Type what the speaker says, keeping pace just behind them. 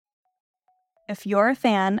If you're a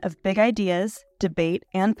fan of big ideas, debate,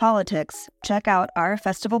 and politics, check out our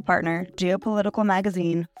festival partner, geopolitical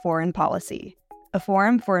magazine, Foreign Policy. A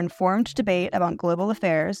forum for informed debate about global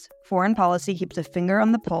affairs, Foreign Policy keeps a finger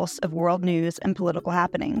on the pulse of world news and political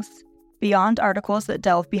happenings. Beyond articles that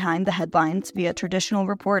delve behind the headlines via traditional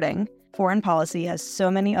reporting, Foreign Policy has so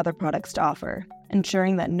many other products to offer,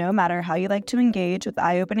 ensuring that no matter how you like to engage with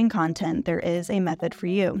eye-opening content, there is a method for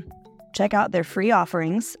you. Check out their free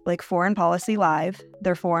offerings like Foreign Policy Live,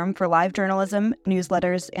 their forum for live journalism,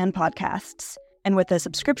 newsletters, and podcasts. And with a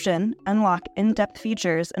subscription, unlock in-depth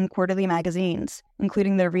features and quarterly magazines,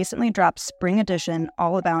 including their recently dropped spring edition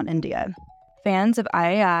all about India. Fans of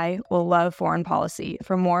IAI will love Foreign Policy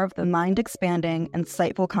for more of the mind-expanding,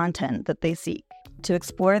 insightful content that they seek. To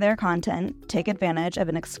explore their content, take advantage of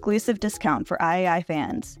an exclusive discount for IAI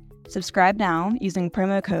fans. Subscribe now using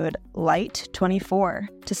promo code LIGHT24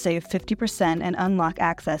 to save 50% and unlock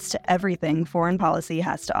access to everything Foreign Policy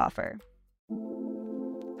has to offer.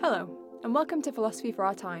 Hello, and welcome to Philosophy for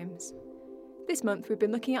Our Times. This month we've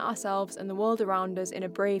been looking at ourselves and the world around us in a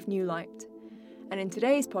brave new light. And in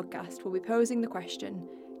today's podcast we'll be posing the question,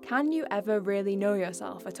 can you ever really know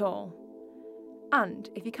yourself at all? And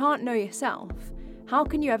if you can't know yourself, how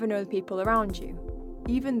can you ever know the people around you,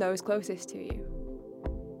 even those closest to you?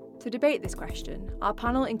 To debate this question, our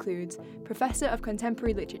panel includes Professor of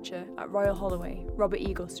Contemporary Literature at Royal Holloway, Robert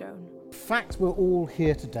Eaglestone. The fact we're all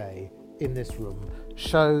here today in this room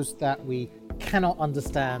shows that we cannot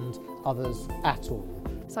understand others at all.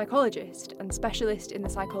 Psychologist and specialist in the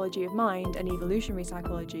psychology of mind and evolutionary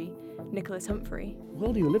psychology, Nicholas Humphrey. What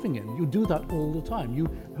world are you living in? You do that all the time. You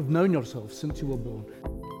have known yourself since you were born.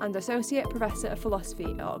 And Associate Professor of Philosophy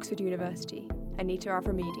at Oxford University, Anita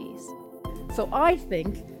Avramides. So I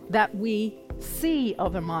think that we see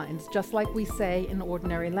other minds, just like we say in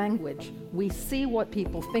ordinary language. We see what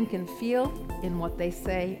people think and feel in what they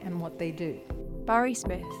say and what they do. Barry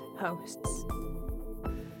Smith hosts.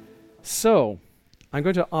 So, I'm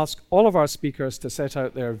going to ask all of our speakers to set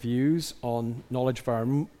out their views on knowledge of our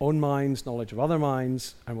own minds, knowledge of other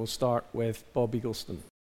minds, and we'll start with Bob Eaglestone.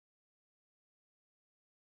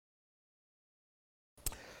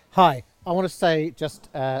 Hi, I want to say just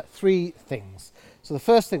three things. So the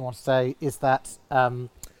first thing I want to say is that the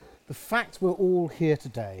fact we're all here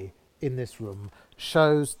today in this room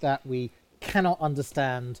shows that we cannot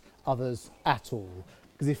understand others at all.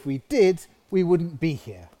 Because if we did, we wouldn't be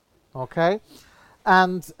here, okay?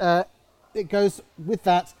 And it goes with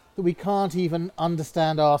that we can't even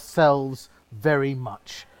understand ourselves very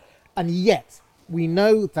much. And yet, we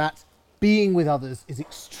know that being with others is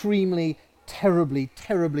extremely, terribly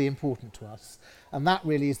important to us. And that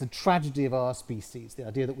really is the tragedy of our species, the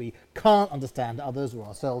idea that we can't understand others or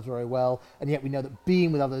ourselves very well, and yet we know that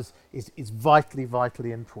being with others is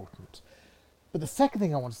vitally important. But the second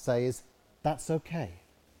thing I want to say is that's okay.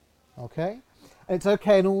 Okay? And it's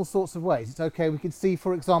okay in all sorts of ways. It's okay, we can see,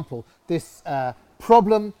 for example, this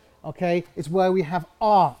problem, okay, is where we have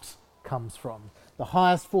art comes from. The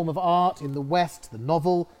highest form of art in the West, the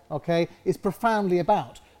novel, okay, is profoundly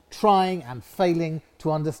about trying and failing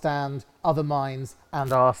to understand other minds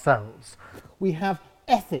and ourselves. We have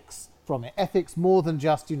ethics from it. Ethics, more than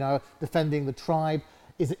just, defending the tribe,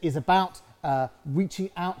 is about reaching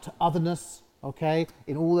out to otherness, okay,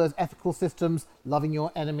 in all those ethical systems, loving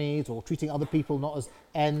your enemies or treating other people not as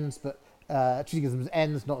ends, but treating them as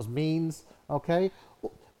ends, not as means, okay.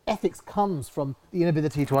 Ethics comes from the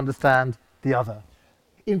inability to understand the other.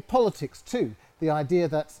 In politics too, the idea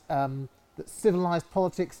that civilized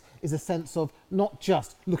politics is a sense of not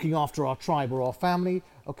just looking after our tribe or our family,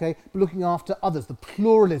 okay, but looking after others. The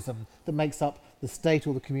pluralism that makes up the state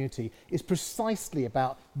or the community is precisely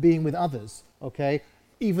about being with others, okay,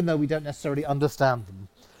 even though we don't necessarily understand them.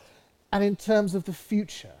 And in terms of the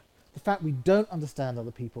future, the fact we don't understand other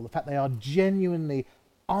people, the fact they are genuinely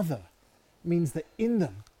other, means that in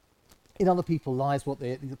them, in other people lies what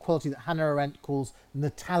the quality that Hannah Arendt calls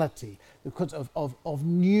natality, the concept of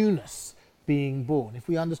newness being born. If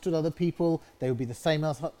we understood other people, they would be the same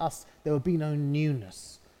as us, there would be no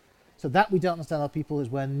newness. So that we don't understand other people is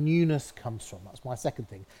where newness comes from. That's my second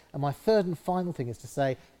thing. And my third and final thing is to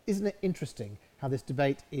say, isn't it interesting how this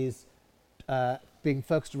debate is being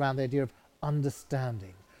focused around the idea of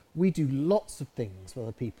understanding? We do lots of things with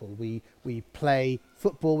other people. We play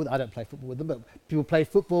football with, I don't play football with them, but people play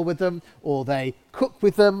football with them, or they cook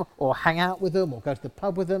with them, or hang out with them, or go to the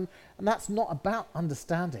pub with them. And that's not about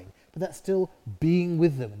understanding, but that's still being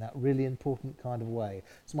with them in that really important kind of way.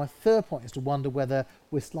 So my third point is to wonder whether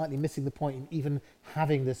we're slightly missing the point in even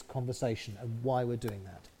having this conversation and why we're doing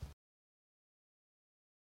that.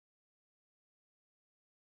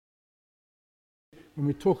 when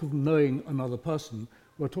we talk of knowing another person,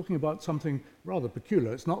 we're talking about something rather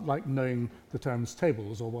peculiar. It's not like knowing the times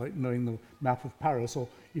tables, or like knowing the map of Paris, or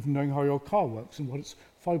even knowing how your car works and what its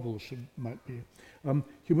foibles might be.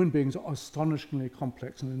 Human beings are astonishingly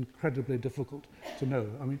complex and incredibly difficult to know.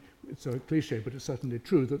 I mean, it's a cliche, but it's certainly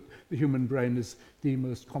true that the human brain is the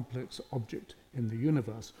most complex object in the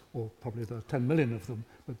universe, or probably there are 10 million of them,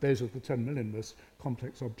 but those are the 10 million most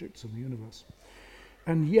complex objects in the universe.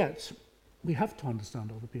 And yet, we have to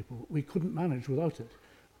understand other people. We couldn't manage without it.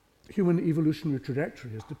 Human evolutionary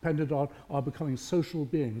trajectory has depended on our becoming social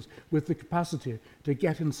beings with the capacity to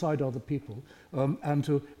get inside other people and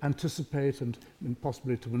to anticipate and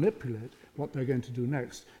possibly to manipulate what they're going to do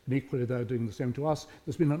next. And equally, they're doing the same to us.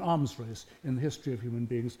 There's been an arms race in the history of human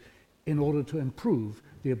beings in order to improve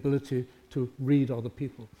the ability to read other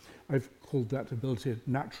people. I've called that ability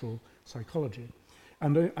natural psychology.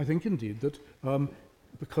 And I think indeed that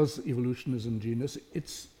because evolution is ingenious,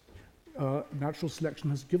 it's natural selection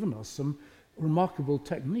has given us some remarkable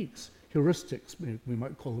techniques, heuristics, we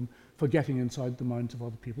might call them, for getting inside the minds of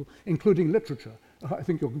other people, including literature. I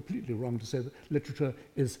think you're completely wrong to say that literature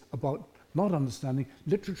is about not understanding.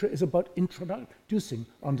 Literature is about introducing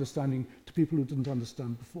understanding to people who didn't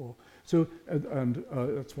understand before. So,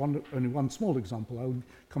 that's only one small example. I'll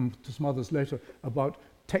come to some others later about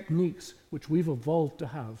techniques which we've evolved to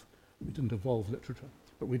have. We didn't evolve literature,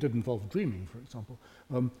 but we did involve dreaming, for example.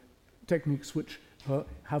 Techniques which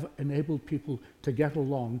have enabled people to get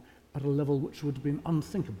along at a level which would have been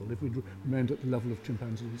unthinkable if we'd remained at the level of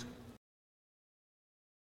chimpanzees.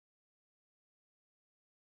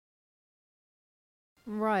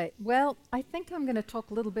 Right. Well, I think I'm going to talk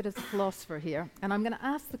a little bit as a philosopher here, and I'm going to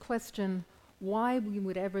ask the question why we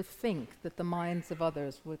would ever think that the minds of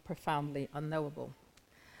others were profoundly unknowable.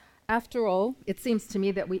 After all, it seems to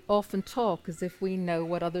me that we often talk as if we know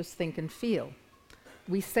what others think and feel.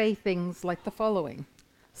 We say things like the following: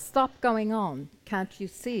 "Stop going on, can't you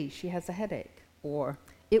see she has a headache?" Or,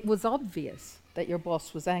 "It was obvious that your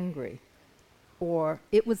boss was angry." Or,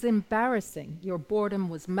 "It was embarrassing, your boredom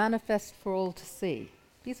was manifest for all to see."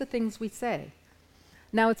 These are things we say.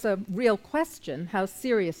 Now, it's a real question how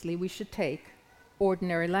seriously we should take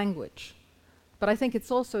ordinary language. But I think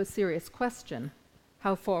it's also a serious question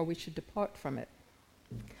how far we should depart from it.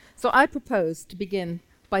 So I propose to begin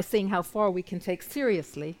by seeing how far we can take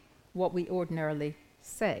seriously what we ordinarily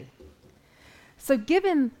say. So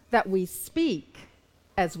given that we speak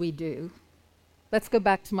as we do, let's go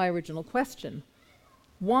back to my original question.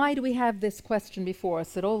 Why do we have this question before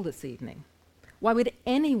us at all this evening? Why would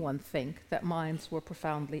anyone think that minds were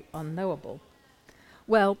profoundly unknowable?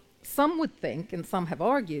 Well, some would think, and some have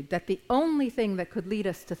argued, that the only thing that could lead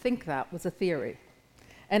us to think that was a theory.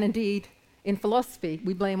 And indeed, in philosophy,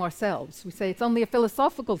 we blame ourselves. We say it's only a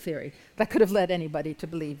philosophical theory that could have led anybody to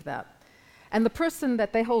believe that. And the person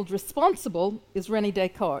that they hold responsible is René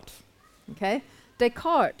Descartes. Okay?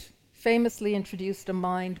 Descartes famously introduced a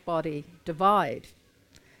mind-body divide.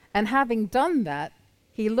 And having done that,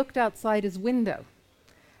 he looked outside his window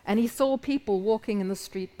and he saw people walking in the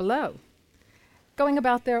street below, going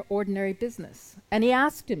about their ordinary business. And he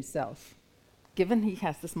asked himself, given he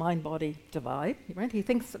has this mind-body divide, right, he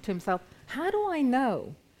thinks to himself, how do I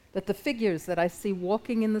know that the figures that I see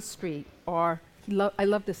walking in the street are, I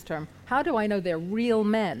love this term, how do I know they're real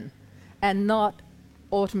men and not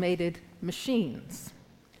automated machines?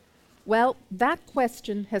 Well, that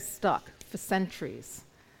question has stuck for centuries.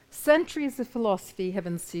 Centuries of philosophy have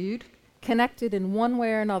ensued, connected in one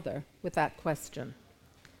way or another with that question.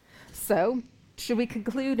 So, should we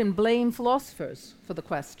conclude and blame philosophers for the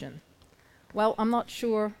question? Well, I'm not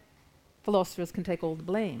sure philosophers can take all the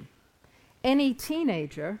blame. Any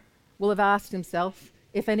teenager will have asked himself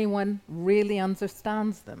if anyone really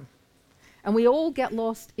understands them. And we all get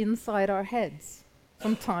lost inside our heads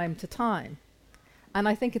from time to time. And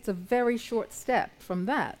I think it's a very short step from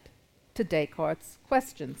that to Descartes'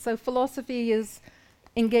 question. So philosophy is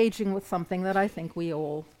engaging with something that I think we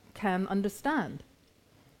all can understand.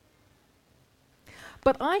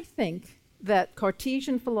 But I think that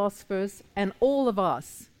Cartesian philosophers and all of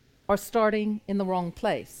us are starting in the wrong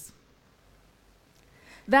place.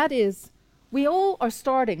 That is, we all are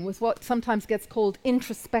starting with what sometimes gets called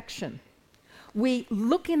introspection. We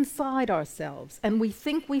look inside ourselves and we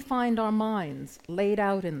think we find our minds laid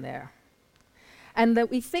out in there. And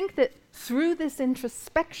that we think that through this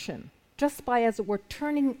introspection, just by, as it were,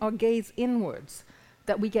 turning our gaze inwards,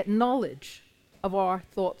 that we get knowledge of our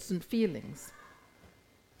thoughts and feelings.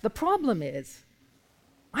 The problem is,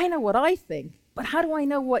 I know what I think, but how do I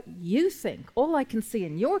know what you think? All I can see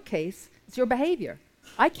in your case is your behavior.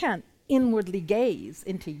 I can't inwardly gaze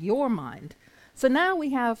into your mind. So now we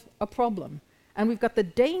have a problem, and we've got the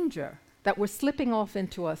danger that we're slipping off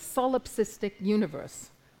into a solipsistic universe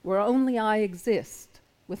where only I exist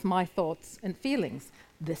with my thoughts and feelings.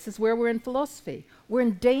 This is where we're in philosophy. We're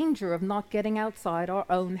in danger of not getting outside our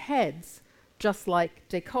own heads, just like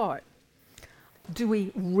Descartes. Do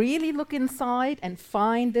we really look inside and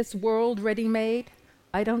find this world ready-made?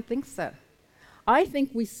 I don't think so. I think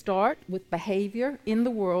we start with behavior in the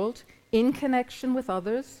world in connection with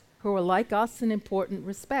others who are like us in important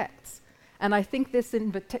respects. And I think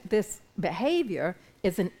this behavior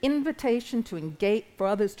is an invitation for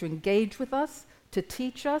others to engage with us, to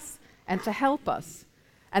teach us, and to help us.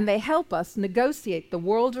 And they help us negotiate the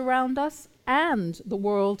world around us and the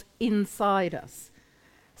world inside us.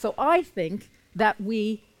 So I think that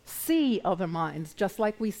we see other minds, just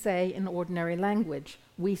like we say in ordinary language.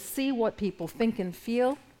 We see what people think and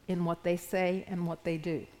feel in what they say and what they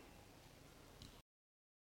do.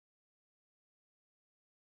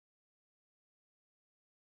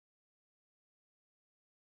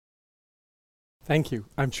 Thank you.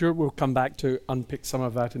 I'm sure we'll come back to unpick some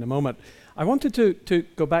of that in a moment. I wanted to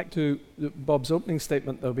go back to Bob's opening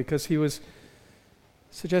statement, though, because he was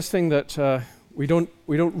suggesting that we don't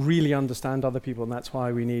really understand other people, and that's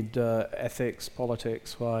why we need ethics,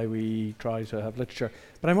 politics, why we try to have literature.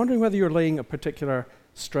 But I'm wondering whether you're laying a particular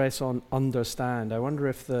stress on understand. I wonder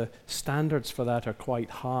if the standards for that are quite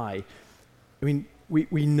high. I mean,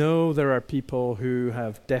 we know there are people who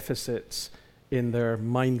have deficits in their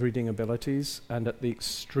mind-reading abilities, and at the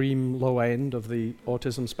extreme low end of the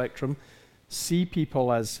autism spectrum, see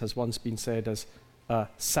people, as has once been said, as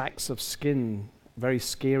sacks of skin, very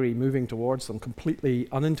scary, moving towards them, completely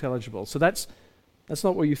unintelligible. So that's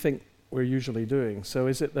not what you think we're usually doing. So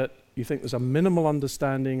is it that you think there's a minimal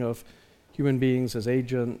understanding of human beings as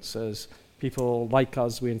agents, as people like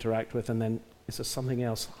us we interact with, and then is there something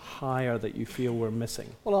else higher that you feel we're missing?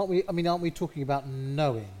 Well, aren't we talking about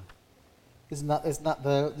knowing? Isn't that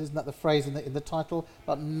the phrase in the title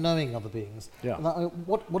about knowing other beings? Yeah.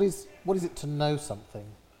 What is it to know something?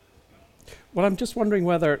 Well, I'm just wondering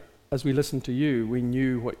whether, as we listened to you, we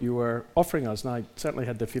knew what you were offering us, and I certainly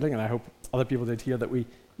had the feeling, and I hope other people did here, that we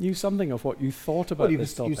knew something of what you thought about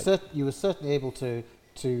this topic. You were certainly able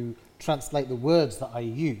to translate the words that I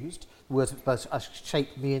used, the words which both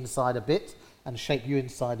shape me inside a bit and shape you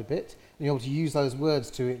inside a bit, and you're able to use those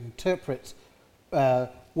words to interpret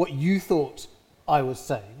what you thought I was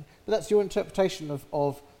saying, but that's your interpretation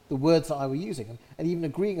of the words that I were using. And even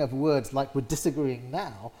agreeing over words like we're disagreeing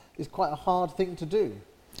now is quite a hard thing to do.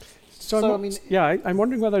 I'm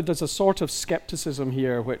wondering whether there's a sort of skepticism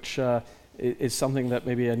here which is something that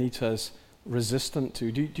maybe Anita's resistant to.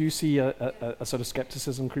 Do you see a sort of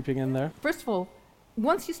skepticism creeping in there? First of all,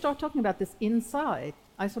 once you start talking about this inside,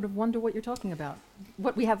 I sort of wonder what you're talking about.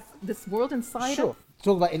 What we have this world inside Sure. of?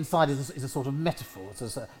 Talk about inside is a sort of metaphor.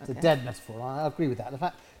 It's a dead metaphor. I agree with that. In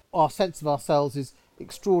fact, our sense of ourselves is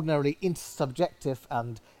extraordinarily intersubjective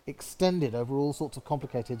and extended over all sorts of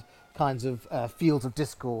complicated kinds of fields of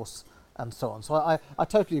discourse and so on. So I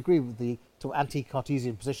totally agree with the sort of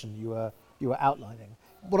anti-Cartesian position you were outlining.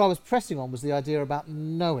 What I was pressing on was the idea about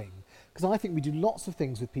knowing, because I think we do lots of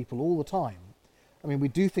things with people all the time. I mean, we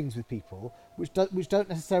do things with people which don't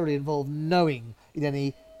necessarily involve knowing in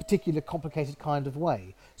any particular complicated kind of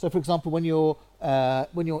way. So, for example, when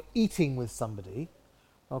you're eating with somebody,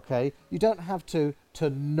 okay, you don't have to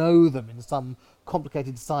know them in some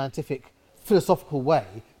complicated scientific, philosophical way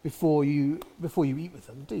before you eat with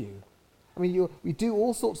them, do you? I mean, we do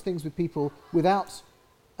all sorts of things with people without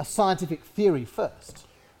a scientific theory first,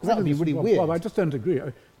 because that would be really weird. Well, I just don't agree.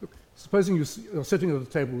 Look, supposing you're sitting at a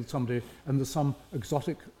table with somebody and there's some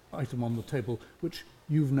exotic item on the table which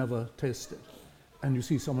you've never tasted, and you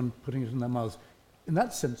see someone putting it in their mouth. In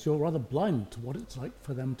that sense, you're rather blind to what it's like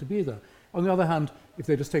for them to be there. On the other hand, if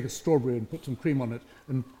they just take a strawberry and put some cream on it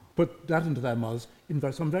and put that into their mouths,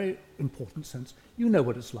 in some very important sense, you know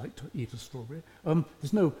what it's like to eat a strawberry.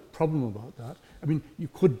 There's no problem about that. I mean, you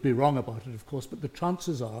could be wrong about it, of course, but the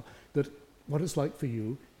chances are that what it's like for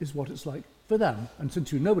you is what it's like for them. And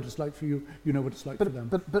since you know what it's like for you, you know what it's like for them.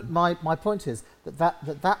 But my point is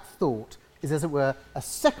that thought is, as it were, a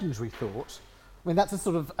secondary thought. I mean, that's a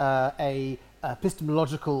sort of a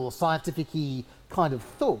epistemological, scientific-y kind of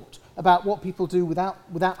thought about what people do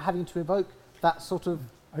without having to evoke that sort of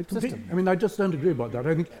system. I mean, I just don't agree about that.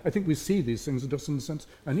 I think we see these things just in the sense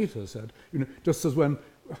Anita said. You know, just as when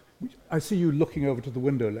I see you looking over to the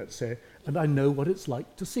window, let's say, and I know what it's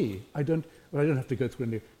like to see. I don't have to go through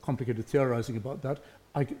any complicated theorizing about that.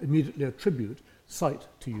 I immediately attribute sight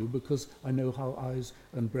to you because I know how eyes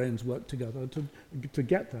and brains work together to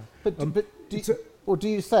get there. But do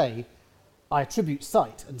you say I attribute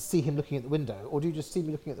sight and see him looking at the window, or do you just see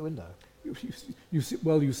me looking at the window? You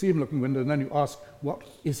see him looking window, and then you ask, what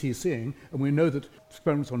is he seeing? And we know that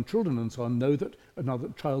experiments on children and so on know that another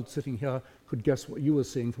child sitting here could guess what you were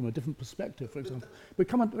seeing from a different perspective, for example.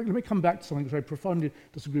 But let me come back to something that I profoundly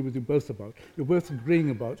disagree with you both about. You're both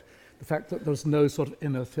agreeing about the fact that there's no sort of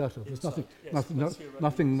inner theatre. There's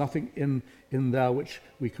nothing in there which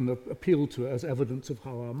we can appeal to as evidence of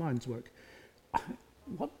how our minds work.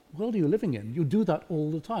 What world are you living in? You do that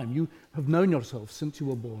all the time. You have known yourself since you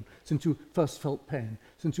were born, since you first felt pain,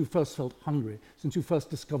 since you first felt hungry, since you first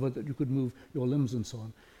discovered that you could move your limbs and so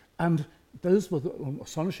on. And those were the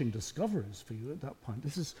astonishing discoveries for you at that point.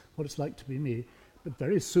 This is what it's like to be me. But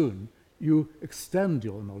very soon, you extend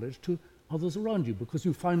your knowledge to others around you, because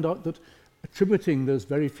you find out that attributing those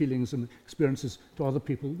very feelings and experiences to other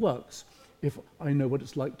people works. If I know what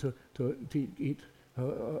it's like to eat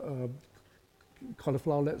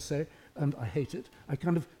cauliflower, let's say, and I hate it,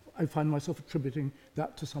 I find myself attributing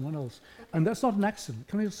that to someone else. And that's not an accident.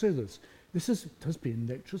 Can I just say this? This has been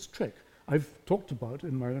nature's trick. I've talked about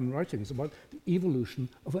in my own writings about the evolution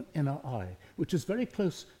of an inner eye, which is very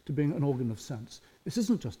close to being an organ of sense. This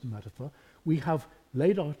isn't just a metaphor. We have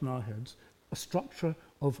laid out in our heads a structure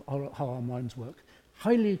of how our minds work,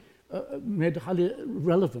 made highly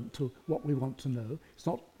relevant to what we want to know.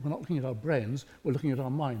 We're not looking at our brains, we're looking at our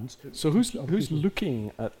minds. So who's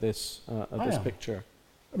looking at this picture?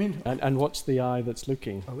 I mean, and what's the eye that's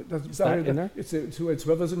looking? It's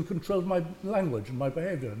whoever's in control of my language and my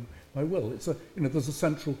behaviour and my will. There's a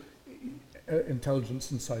central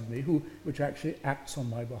intelligence inside me which actually acts on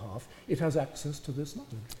my behalf. It has access to this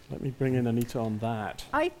knowledge. Let me bring in Anita on that.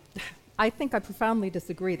 I think I profoundly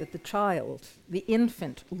disagree that the child, the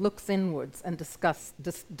infant, looks inwards and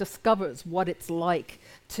discovers what it's like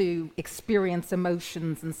to experience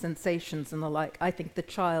emotions and sensations and the like. I think the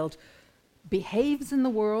child behaves in the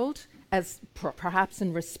world as perhaps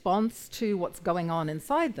in response to what's going on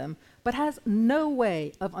inside them, but has no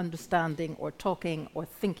way of understanding or talking or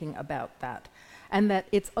thinking about that. And that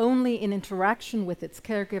it's only in interaction with its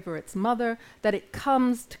caregiver, its mother, that it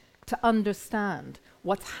comes to understand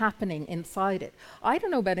what's happening inside it. I don't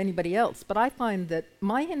know about anybody else, but I find that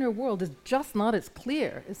my inner world is just not as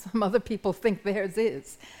clear as some other people think theirs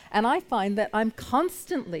is. And I find that I'm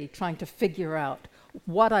constantly trying to figure out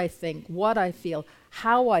what I think, what I feel,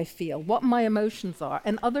 how I feel, what my emotions are,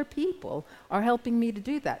 and other people are helping me to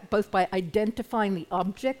do that, both by identifying the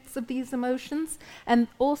objects of these emotions and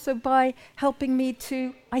also by helping me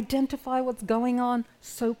to identify what's going on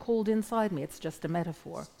so-called inside me. It's just a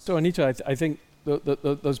metaphor. So Anita, I think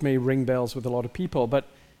those may ring bells with a lot of people, but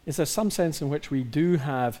is there some sense in which we do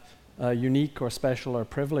have unique or special or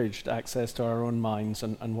privileged access to our own minds,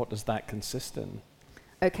 and what does that consist in?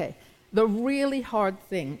 Okay. The really hard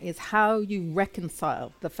thing is how you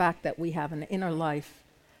reconcile the fact that we have an inner life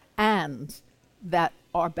and that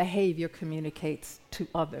our behavior communicates to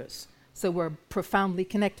others. So we're profoundly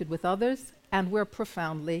connected with others and we're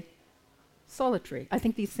profoundly solitary. I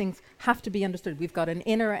think these things have to be understood. We've got an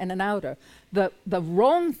inner and an outer. The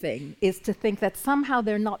wrong thing is to think that somehow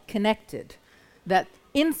they're not connected, that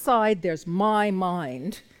inside there's my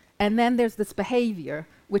mind and then there's this behavior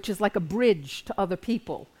which is like a bridge to other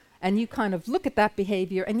people. And you kind of look at that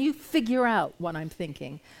behavior and you figure out what I'm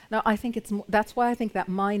thinking. Now, I think that's why I think that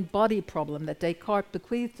mind-body problem that Descartes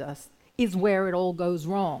bequeathed us is where it all goes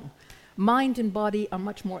wrong. Mind and body are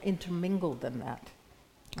much more intermingled than that.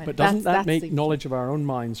 But doesn't that make knowledge of our own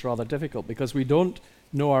minds rather difficult? Because we don't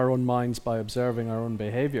know our own minds by observing our own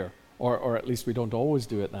behavior, or at least we don't always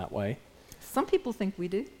do it that way. Some people think we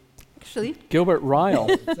do, actually. Gilbert Ryle.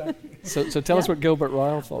 So tell us what Gilbert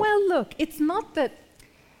Ryle thought. Well, look, it's not that...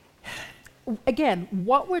 Again,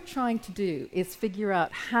 what we're trying to do is figure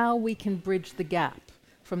out how we can bridge the gap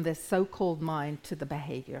from this so-called mind to the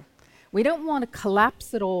behavior. We don't want to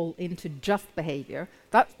collapse it all into just behavior.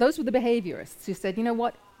 Those were the behaviorists who said, you know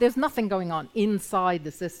what, there's nothing going on inside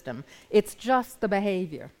the system. It's just the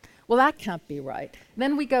behavior. Well, that can't be right.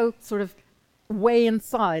 Then we go sort of way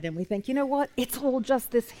inside and we think, you know what, it's all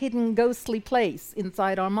just this hidden ghostly place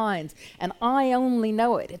inside our minds and I only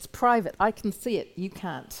know it. It's private. I can see it. You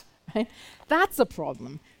can't. Right? That's a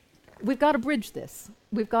problem. We've got to bridge this.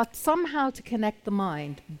 We've got somehow to connect the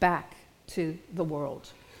mind back to the world.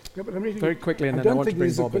 Yeah, but I mean, very quickly, and then I want to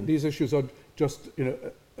bring Bob in. These issues are just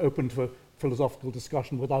open for philosophical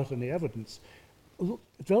discussion without any evidence.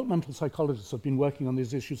 Developmental psychologists have been working on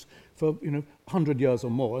these issues for 100 years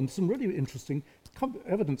or more, and some really interesting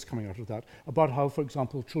evidence coming out of that about how, for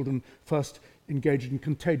example, children first engage in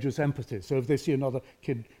contagious empathy. So if they see another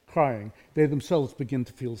kid crying, they themselves begin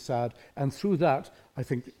to feel sad, and through that, I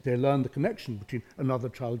think they learn the connection between another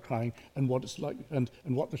child crying and what it's like, and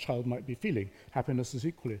what the child might be feeling. Happiness is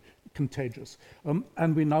equally contagious.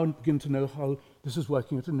 And we now begin to know how this is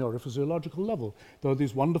working at a neurophysiological level. There are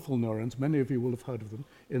these wonderful neurons, many of you will have heard of them,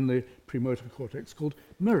 in the premotor cortex called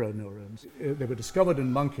mirror neurons. They were discovered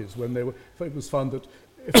in monkeys when it was found that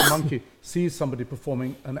if a monkey sees somebody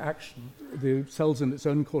performing an action, the cells in its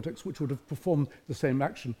own cortex, which would have performed the same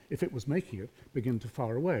action if it was making it, begin to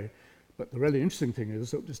fire away. But the really interesting thing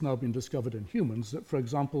is that it's now been discovered in humans that, for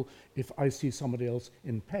example, if I see somebody else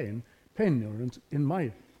in pain, pain neurons in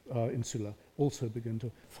my insula also begin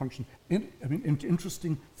to function.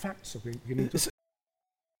 Interesting facts are beginning to...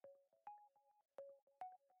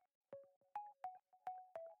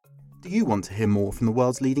 Do you want to hear more from the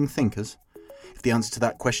world's leading thinkers? If the answer to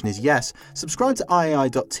that question is yes, subscribe to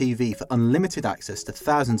iai.tv for unlimited access to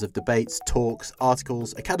thousands of debates, talks,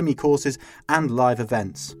 articles, academy courses and live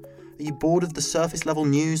events. Are you bored of the surface level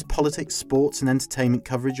news, politics, sports and entertainment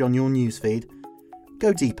coverage on your newsfeed?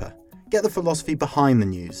 Go deeper. Get the philosophy behind the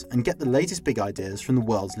news and get the latest big ideas from the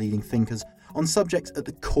world's leading thinkers on subjects at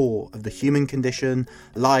the core of the human condition,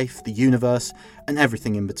 life, the universe and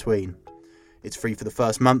everything in between. It's free for the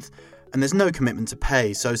first month and there's no commitment to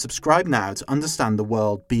pay, so subscribe now to understand the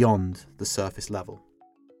world beyond the surface level.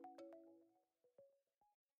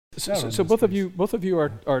 So both of you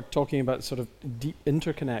are talking about sort of deep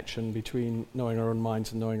interconnection between knowing our own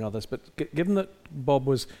minds and knowing others. But given that Bob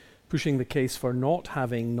was pushing the case for not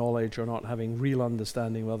having knowledge or not having real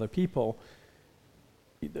understanding of other people,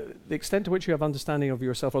 the extent to which you have understanding of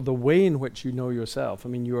yourself or the way in which you know yourself, I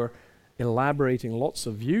mean, you're elaborating lots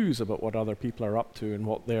of views about what other people are up to and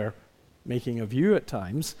what they're making of you at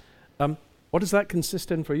times. What does that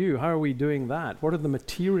consist in for you? How are we doing that? What are the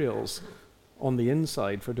materials on the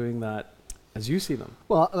inside for doing that as you see them?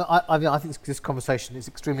 Well, I think this conversation is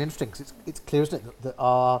extremely interesting because it's clear, isn't it, that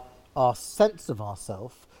our sense of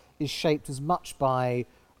ourself is shaped as much by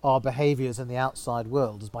our behaviours in the outside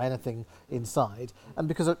world as by anything inside. And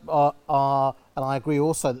because and I agree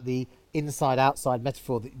also that the inside-outside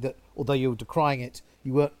metaphor that although you were decrying it,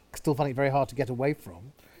 you were still finding it very hard to get away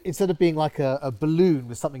from. Instead of being like a balloon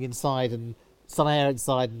with something inside and some air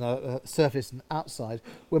inside and a surface and outside,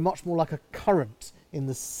 we're much more like a current in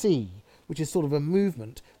the sea, which is sort of a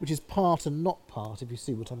movement, which is part and not part, if you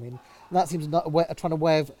see what I mean. And that seems a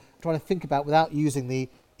way of think about without using the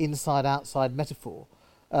inside-outside metaphor,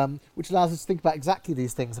 which allows us to think about exactly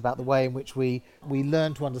these things, about the way in which we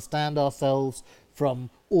learn to understand ourselves from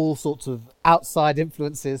all sorts of outside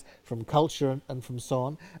influences, from culture and from so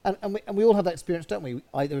on. And we all have that experience, don't we?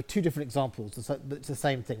 There are two different examples. It's the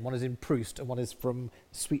same thing. One is in Proust and one is from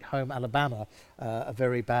Sweet Home Alabama, a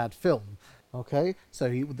very bad film. Okay? So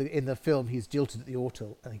in the film, he's jilted at the altar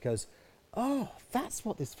and he goes, oh, that's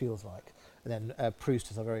what this feels like. And then Proust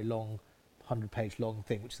has a very long, 100-page long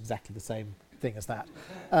thing, which is exactly the same thing as that.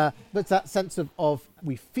 But it's that sense of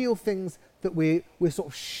we feel things that we're sort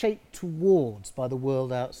of shaped towards by the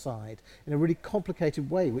world outside in a really complicated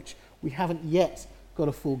way, which we haven't yet got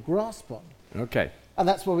a full grasp on. Okay. And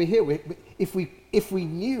that's why we're here. If we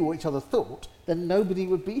knew what each other thought, then nobody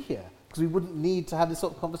would be here, because we wouldn't need to have this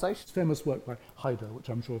sort of conversation. It's famous work by Haida, which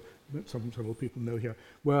I'm sure several people know here,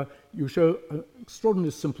 where you show an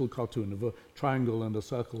extraordinarily simple cartoon of a triangle and a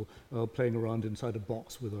circle playing around inside a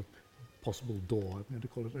box with a possible door, I'm going to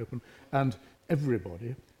call it open, and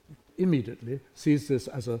everybody immediately sees this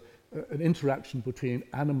as an interaction between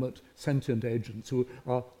animate, sentient agents who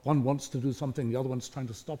are, one wants to do something, the other one's trying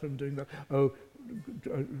to stop him doing that. Oh,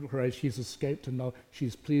 hooray, she's escaped and now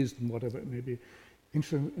she's pleased and whatever it may be.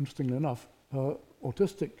 Interestingly enough,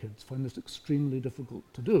 autistic kids find this extremely difficult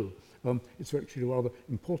to do. It's actually a rather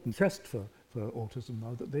important test for autism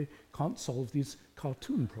now that they can't solve these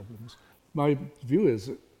cartoon problems. My view is,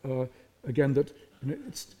 again, that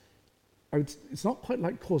it's not quite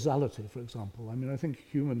like causality, for example. I mean, I think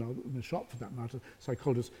Hume and the shop, for that matter,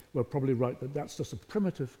 psychologists were probably right that that's just a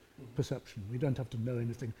primitive perception. We don't have to know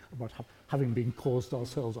anything about having been caused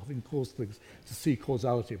ourselves, having caused things, to see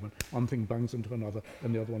causality when one thing bangs into another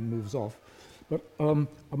and the other one moves off. But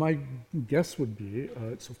my guess would be,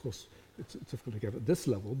 it's difficult to get at this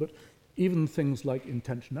level, but even things like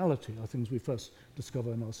intentionality are things we first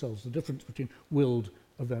discover in ourselves, the difference between willed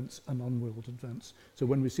events and unwilled events. So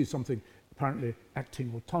when we see something apparently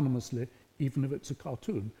acting autonomously, even if it's a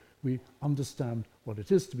cartoon, we understand what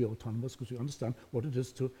it is to be autonomous because we understand what it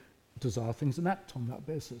is to desire things and act on that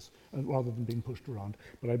basis, rather than being pushed around.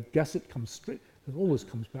 But I guess it always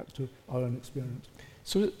comes back to our own experience.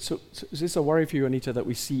 So is this a worry for you, Anita, that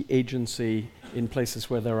we see agency in places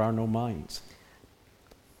where there are no minds?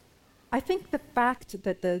 I think the fact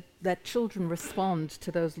that that children respond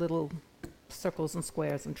to those little circles and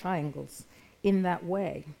squares and triangles in that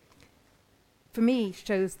way, for me,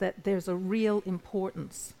 shows that there's a real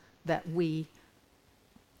importance that we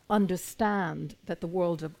understand that the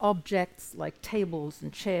world of objects like tables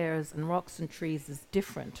and chairs and rocks and trees is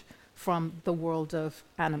different from the world of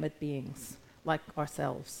animate beings like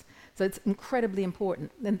ourselves. So it's incredibly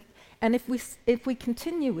important. And if we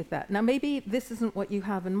continue with that, now maybe this isn't what you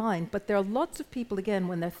have in mind, but there are lots of people, again,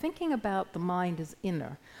 when they're thinking about the mind as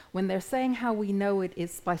inner, when they're saying how we know it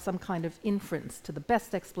is by some kind of inference to the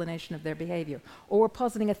best explanation of their behavior, or we're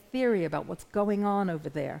positing a theory about what's going on over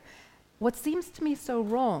there, what seems to me so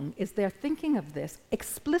wrong is they're thinking of this,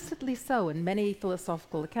 explicitly so in many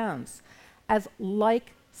philosophical accounts, as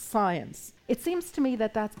like science. It seems to me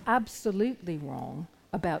that that's absolutely wrong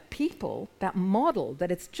about people, that model,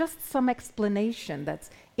 that it's just some explanation that's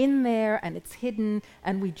in there and it's hidden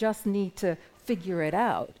and we just need to figure it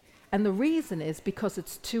out. And the reason is because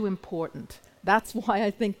it's too important. That's why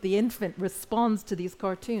I think the infant responds to these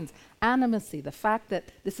cartoons. Animacy, the fact that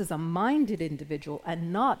this is a minded individual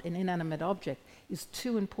and not an inanimate object, is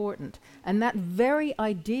too important. And that very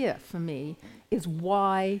idea, for me, is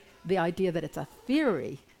why the idea that it's a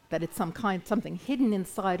theory, that it's something hidden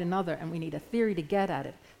inside another and we need a theory to get at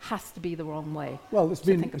it, has to be the wrong way. Well, it's to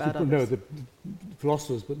been, think about as you know, others. the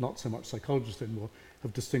philosophers, but not so much psychologists anymore,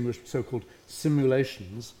 have distinguished so-called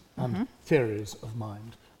simulations and theories of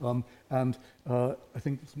mind. I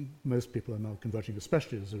think most people are now converging,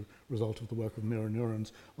 especially as a result of the work of mirror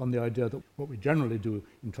neurons, on the idea that what we generally do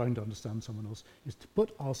in trying to understand someone else is to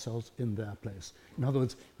put ourselves in their place. In other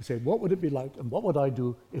words, we say, what would it be like and what would I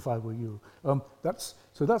do if I were you? That's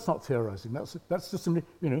not theorizing. That's just simply,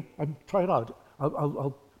 I'd try it out.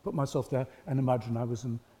 I'll put myself there and imagine I was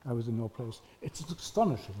in your place. It's an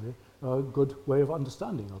astonishingly good way of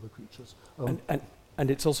understanding other creatures. And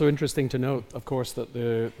it's also interesting to note, of course, that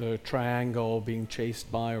the triangle being chased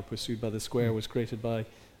by or pursued by the square was created by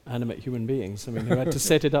animate human beings. I mean, who had to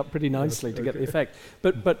set it up pretty nicely to get the effect.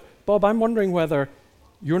 But Bob, I'm wondering whether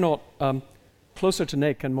you're not closer to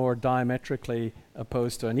Nick and more diametrically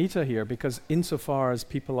opposed to Anita here, because insofar as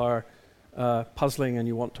people are puzzling and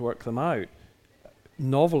you want to work them out,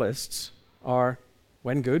 novelists are,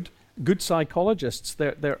 when good psychologists.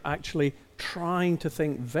 They're actually trying to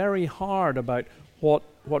think very hard about what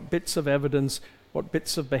bits of evidence, what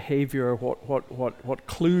bits of behavior, what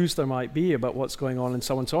clues there might be about what's going on in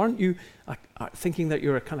someone. So aren't you thinking that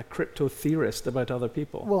you're a kind of crypto-theorist about other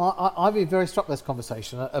people? Well, I've been very struck by this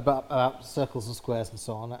conversation about circles and squares and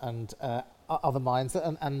so on, and other minds,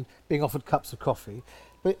 and being offered cups of coffee.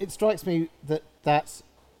 But it strikes me that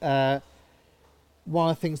one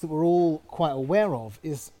of the things that we're all quite aware of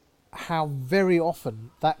is how very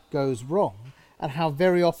often that goes wrong, and how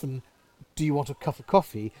very often do you want a cup of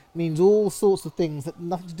coffee means all sorts of things that have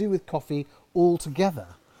nothing to do with coffee altogether.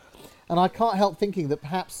 And I can't help thinking that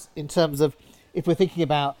perhaps in terms of, if we're thinking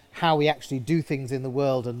about how we actually do things in the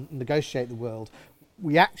world and negotiate the world,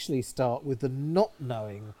 we actually start with the not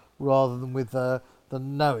knowing rather than with the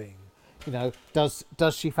knowing. Does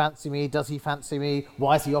she fancy me? Does he fancy me?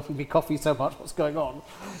 Why is he offering me coffee so much? What's going on?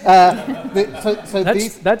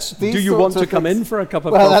 Do you want to come in for a cup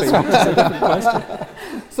of coffee? That's right. That's a different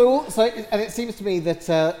question. And it seems to me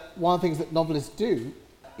that one of the things that novelists do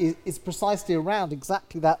is precisely around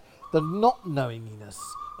exactly that, the not knowinginess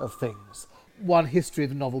of things. One history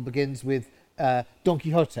of the novel begins with Don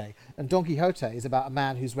Quixote, and Don Quixote is about a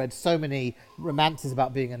man who's read so many romances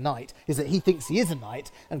about being a knight, is that he thinks he is a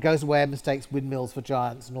knight and goes away and mistakes windmills for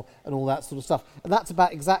giants and all that sort of stuff. And that's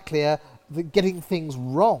about exactly the getting things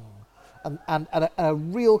wrong and a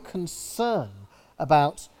real concern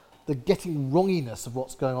about the getting wronginess of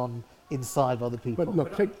what's going on inside of other people. But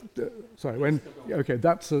look,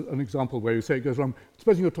 that's an example where you say it goes wrong.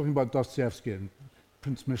 Supposing you're talking about Dostoevsky and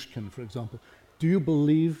Prince Myshkin, for example. Do you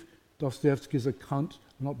believe Dostoevsky's account,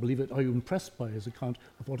 not believe it, are you impressed by his account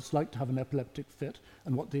of what it's like to have an epileptic fit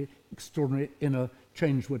and what the extraordinary inner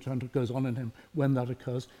change which goes on in him when that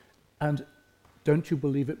occurs? And don't you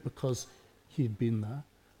believe it because he'd been there?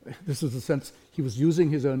 This is the sense he was using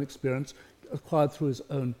his own experience acquired through his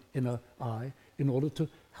own inner eye in order to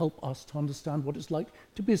help us to understand what it's like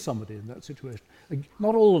to be somebody in that situation.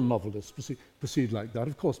 Not all novelists proceed like that,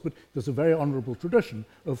 of course, but there's a very honourable tradition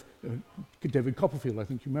of David Copperfield, I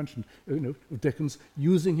think you mentioned, of Dickens,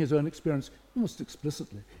 using his own experience almost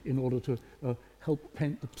explicitly in order to help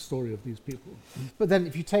paint the story of these people. But then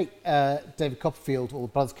if you take David Copperfield or the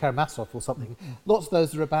Brothers Karamazov or something, lots of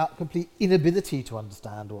those are about complete inability to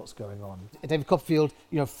understand what's going on. David Copperfield,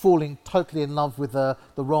 falling totally in love with the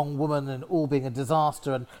wrong woman and all being a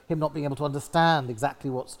disaster and him not being able to understand exactly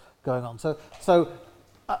what's going on. So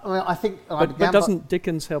I think... But doesn't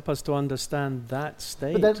Dickens help us to understand that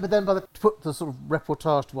state? But then to put the sort of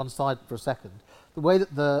reportage to one side for a second, the way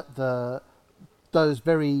that those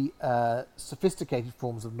very sophisticated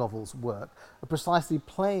forms of novels work are precisely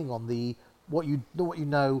playing on what you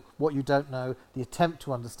know, what you don't know, the attempt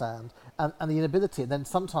to understand, and the inability. And then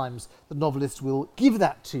sometimes the novelist will give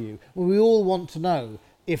that to you. Well, we all want to know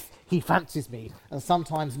if he fancies me. And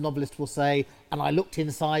sometimes the novelist will say, and I looked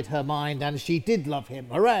inside her mind and she did love him,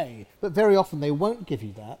 hooray! But very often they won't give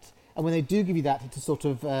you that. And when they do give you that, it's a sort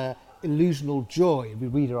of illusional joy. The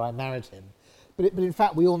reader, I married him. But in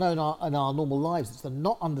fact, we all know in our normal lives, it's the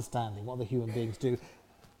not understanding what the human beings do,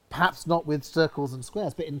 perhaps not with circles and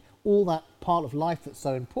squares, but in all that part of life that's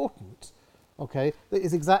so important, okay, that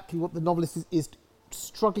is exactly what the novelist is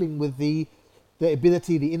struggling with, the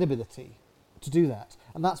ability, the inability to do that.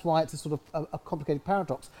 And that's why it's a sort of a complicated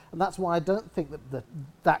paradox. And that's why I don't think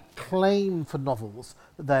that claim for novels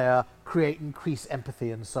that they create increased empathy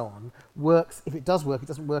and so on works. If it does work, it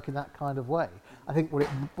doesn't work in that kind of way. I think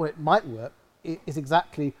what it might work is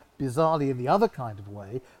exactly bizarrely in the other kind of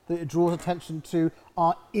way, that it draws attention to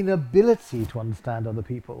our inability to understand other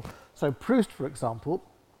people. So Proust, for example,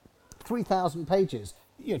 3,000 pages,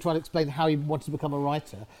 trying to explain how he wanted to become a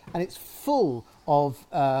writer, and it's full of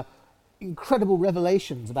incredible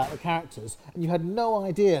revelations about the characters, and you had no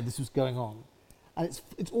idea this was going on. And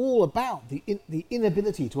it's all about the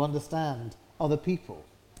inability to understand other people.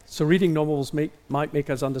 So reading novels might make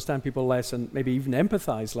us understand people less and maybe even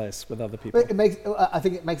empathise less with other people. I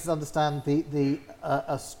think it makes us understand the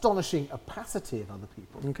astonishing opacity of other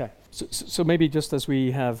people. Okay. So maybe just as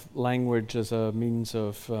we have language as a means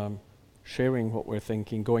of sharing what we're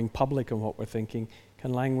thinking, going public on what we're thinking,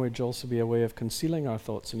 can language also be a way of concealing our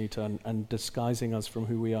thoughts, Anita, and disguising us from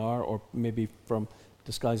who we are, or maybe from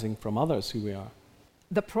disguising from others who we are?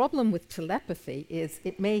 The problem with telepathy is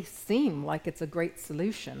it may seem like it's a great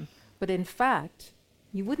solution, but in fact,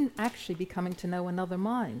 you wouldn't actually be coming to know another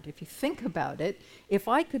mind. If you think about it, if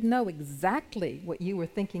I could know exactly what you were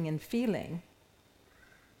thinking and feeling,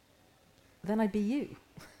 then I'd be you.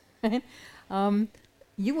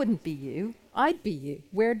 You wouldn't be you, I'd be you.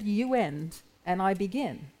 Where do you end and I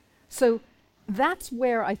begin? So that's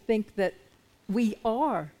where I think that we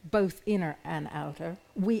are both inner and outer.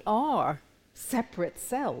 We are separate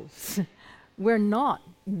selves. We're not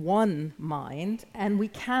one mind, and we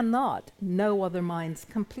cannot know other minds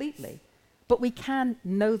completely, but we can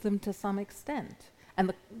know them to some extent.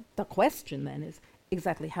 And the question then is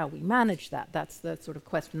exactly how we manage that. That's the sort of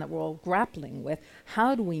question that we're all grappling with.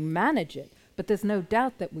 How do we manage it? But there's no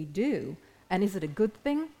doubt that we do. And is it a good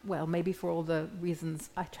thing? Well, maybe for all the reasons,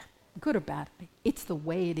 good or bad, it's the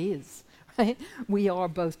way it is, right? We are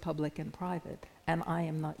both public and private, and I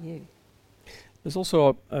am not you. There's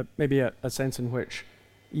also maybe a sense in which,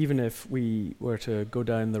 even if we were to go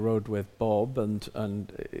down the road with Bob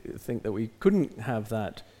and think that we couldn't have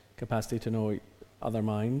that capacity to know other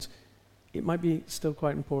minds, it might be still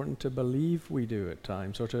quite important to believe we do at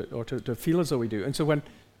times, or to feel as though we do. And so when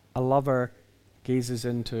a lover gazes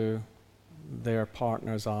into their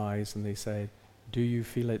partner's eyes and they say, "Do you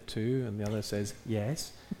feel it too?" and the other says,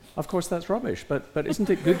 "Yes," of course that's rubbish, but isn't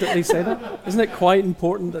it good that they say that? Isn't it quite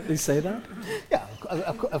important that they say that? Yeah,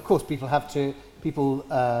 of course people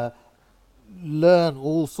learn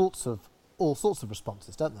all sorts of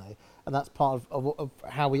responses, don't they? And that's part of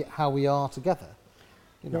how we are together.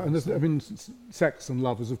 And sex and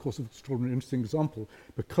love is of course an extraordinarily interesting example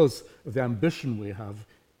because of the ambition we have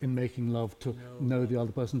in making love to know the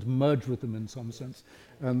other person, to merge with them in some sense.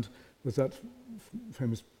 And there's that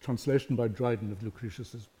famous translation by Dryden of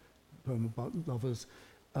Lucretius's poem about lovers,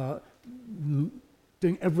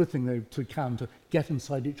 doing everything they can to get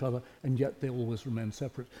inside each other, and yet they always remain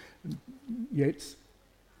separate. And Yeats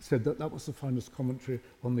said that was the finest commentary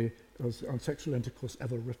on sexual intercourse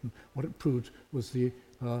ever written. What it proved was the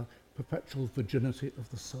perpetual virginity of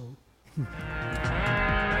the soul.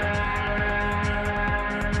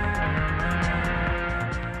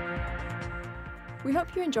 We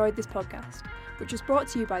hope you enjoyed this podcast, which was brought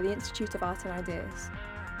to you by the Institute of Art and Ideas.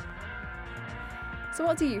 So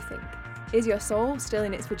what do you think? Is your soul still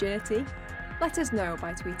in its virginity? Let us know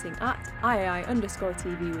by tweeting at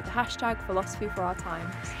 @IAI_TV with the hashtag Philosophy for Our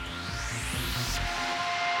Times.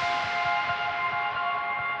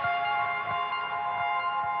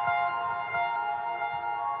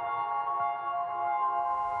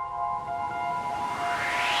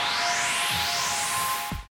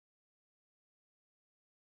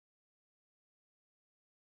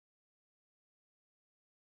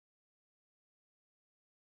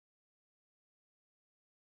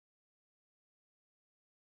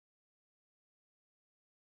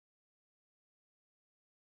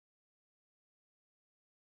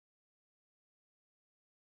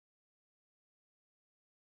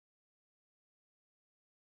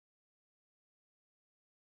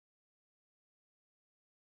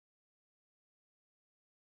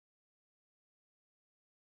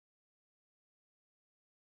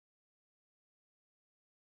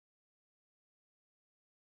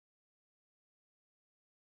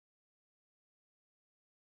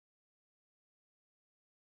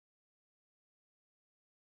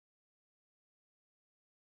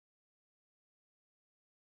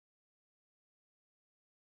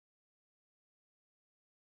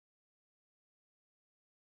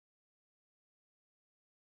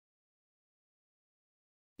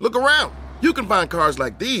 Look around. You can find cars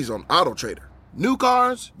like these on AutoTrader. New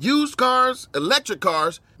cars, used cars, electric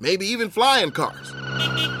cars, maybe even flying cars.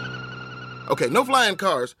 Okay, no flying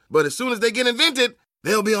cars, but as soon as they get invented,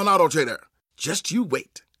 they'll be on AutoTrader. Just you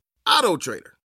wait. AutoTrader.